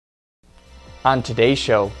On today's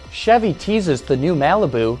show, Chevy teases the new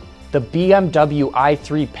Malibu, the BMW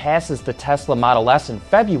i3 passes the Tesla Model S in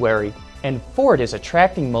February, and Ford is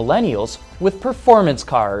attracting millennials with performance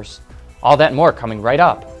cars. All that and more coming right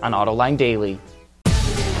up on Autoline Daily.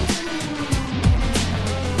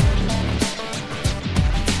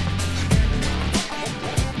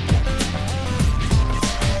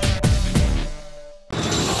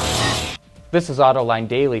 This is Autoline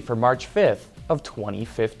Daily for March 5th of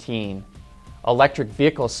 2015. Electric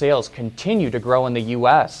vehicle sales continue to grow in the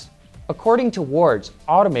U.S. According to Wards,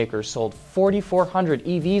 automakers sold 4,400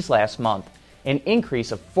 EVs last month, an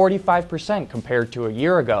increase of 45% compared to a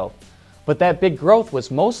year ago. But that big growth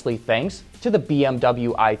was mostly thanks to the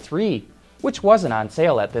BMW i3, which wasn't on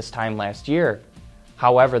sale at this time last year.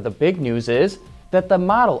 However, the big news is that the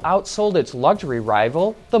model outsold its luxury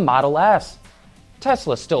rival, the Model S.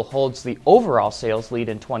 Tesla still holds the overall sales lead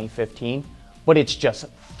in 2015, but it's just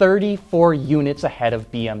 34 units ahead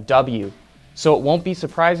of BMW, so it won't be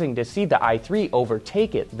surprising to see the i3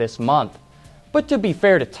 overtake it this month. But to be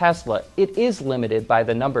fair to Tesla, it is limited by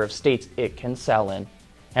the number of states it can sell in.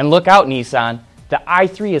 And look out, Nissan, the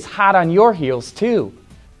i3 is hot on your heels too.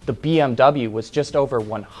 The BMW was just over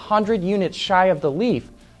 100 units shy of the Leaf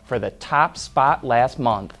for the top spot last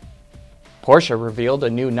month. Porsche revealed a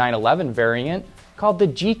new 911 variant called the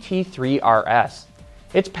GT3 RS.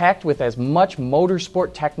 It's packed with as much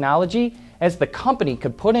motorsport technology as the company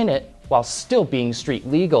could put in it while still being street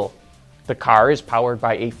legal. The car is powered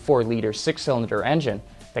by a 4-liter 6-cylinder engine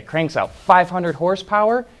that cranks out 500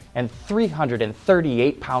 horsepower and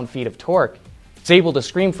 338 pound-feet of torque. It's able to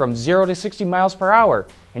scream from 0 to 60 miles per hour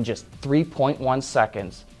in just 3.1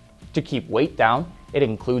 seconds. To keep weight down, it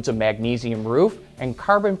includes a magnesium roof and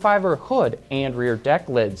carbon fiber hood and rear deck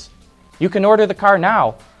lids. You can order the car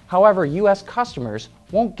now, however, U.S. customers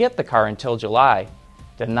won't get the car until July.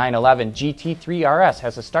 The 911 GT3 RS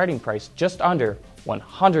has a starting price just under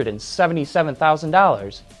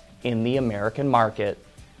 $177,000 in the American market.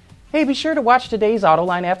 Hey, be sure to watch today's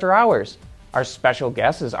Autoline After Hours. Our special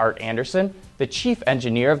guest is Art Anderson, the chief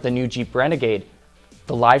engineer of the new Jeep Renegade.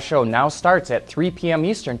 The live show now starts at 3 p.m.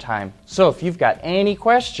 Eastern Time, so if you've got any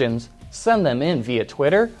questions, send them in via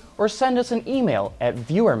Twitter or send us an email at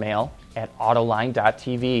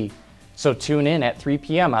viewermail@autoline.tv. So tune in at 3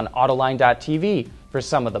 p.m. on autoline.tv for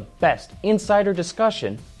some of the best insider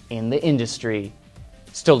discussion in the industry.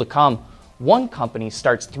 Still to come, one company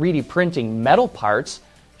starts 3D printing metal parts,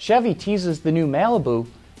 Chevy teases the new Malibu,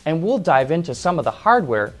 and we'll dive into some of the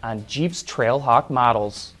hardware on Jeep's Trailhawk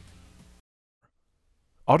models.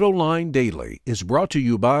 Autoline Daily is brought to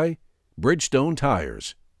you by Bridgestone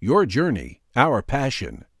Tires, your journey, our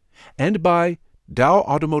passion, and by Dow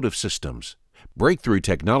Automotive Systems, breakthrough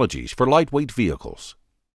technologies for lightweight vehicles.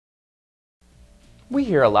 We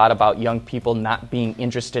hear a lot about young people not being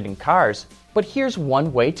interested in cars, but here's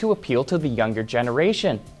one way to appeal to the younger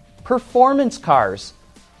generation: performance cars.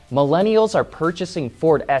 Millennials are purchasing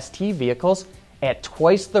Ford ST vehicles at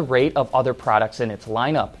twice the rate of other products in its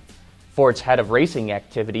lineup. Ford's head of racing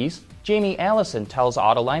activities, Jamie Allison, tells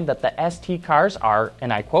Autoline that the ST cars are,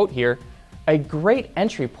 and I quote here, a great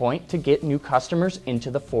entry point to get new customers into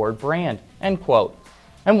the Ford brand, end quote.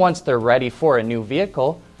 And once they're ready for a new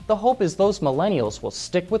vehicle, the hope is those millennials will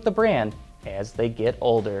stick with the brand as they get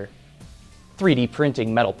older. 3D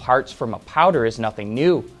printing metal parts from a powder is nothing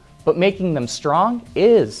new, but making them strong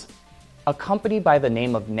is. A company by the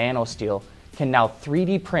name of NanoSteel can now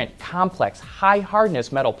 3D print complex,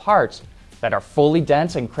 high-hardness metal parts that are fully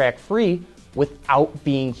dense and crack-free without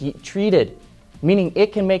being heat-treated, meaning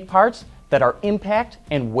it can make parts that are impact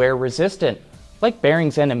and wear resistant, like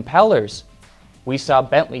bearings and impellers. We saw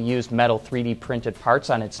Bentley use metal 3D printed parts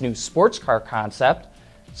on its new sports car concept,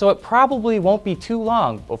 so it probably won't be too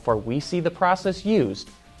long before we see the process used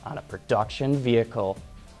on a production vehicle.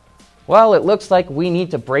 Well, it looks like we need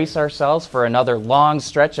to brace ourselves for another long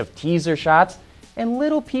stretch of teaser shots and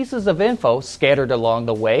little pieces of info scattered along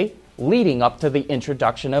the way leading up to the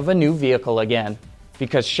introduction of a new vehicle again,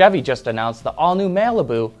 because Chevy just announced the all-new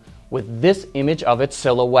Malibu with this image of its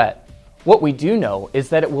silhouette. What we do know is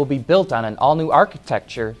that it will be built on an all-new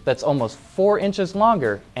architecture that's almost 4 inches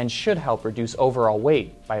longer and should help reduce overall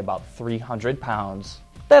weight by about 300 pounds.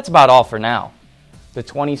 That's about all for now. The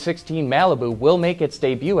 2016 Malibu will make its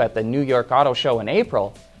debut at the New York Auto Show in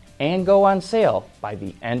April and go on sale by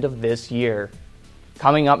the end of this year.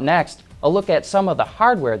 Coming up next, a look at some of the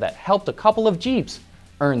hardware that helped a couple of Jeeps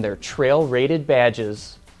earn their trail-rated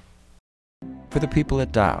badges. For the people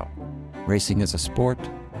at Dow, racing is a sport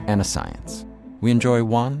and a science. We enjoy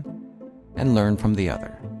one and learn from the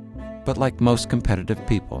other. But like most competitive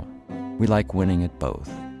people, we like winning at both.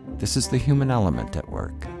 This is the human element at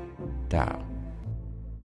work. Tao.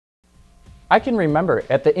 I can remember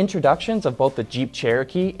at the introductions of both the Jeep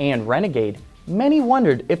Cherokee and Renegade, many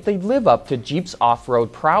wondered if they'd live up to Jeep's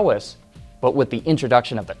off-road prowess. But with the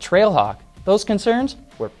introduction of the Trailhawk, those concerns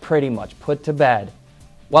were pretty much put to bed.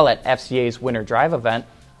 While at FCA's Winter Drive event,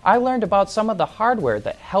 I learned about some of the hardware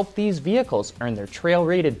that helped these vehicles earn their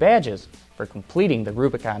trail-rated badges for completing the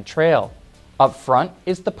Rubicon Trail. Up front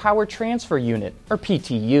is the Power Transfer Unit, or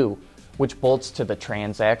PTU, which bolts to the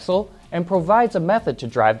transaxle and provides a method to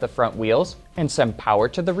drive the front wheels and send power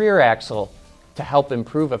to the rear axle. To help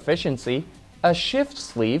improve efficiency, a shift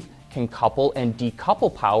sleeve can couple and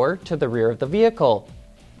decouple power to the rear of the vehicle.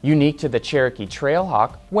 Unique to the Cherokee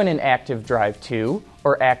Trailhawk, when in Active Drive 2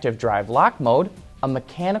 or Active Drive Lock mode, a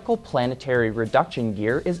mechanical planetary reduction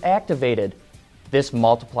gear is activated. This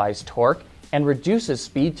multiplies torque and reduces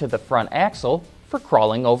speed to the front axle for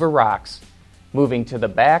crawling over rocks. Moving to the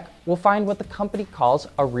back, we'll find what the company calls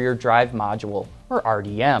a rear drive module, or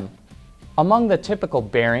RDM. Among the typical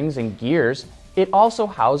bearings and gears, it also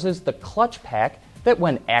houses the clutch pack that,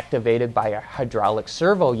 when activated by a hydraulic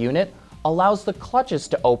servo unit, allows the clutches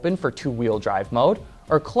to open for two-wheel drive mode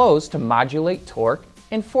or close to modulate torque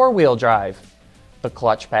in four-wheel drive. The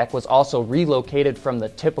clutch pack was also relocated from the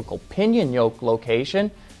typical pinion yoke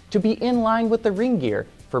location to be in line with the ring gear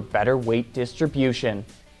for better weight distribution.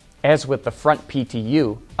 As with the front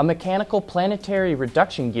PTU, a mechanical planetary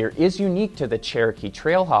reduction gear is unique to the Cherokee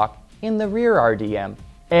Trailhawk in the rear RDM,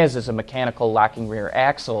 as is a mechanical locking rear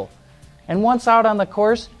axle. And once out on the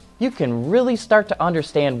course, you can really start to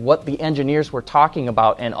understand what the engineers were talking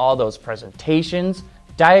about in all those presentations,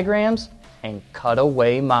 diagrams, and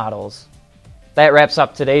cutaway models. That wraps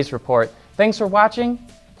up today's report. Thanks for watching.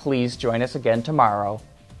 Please join us again tomorrow.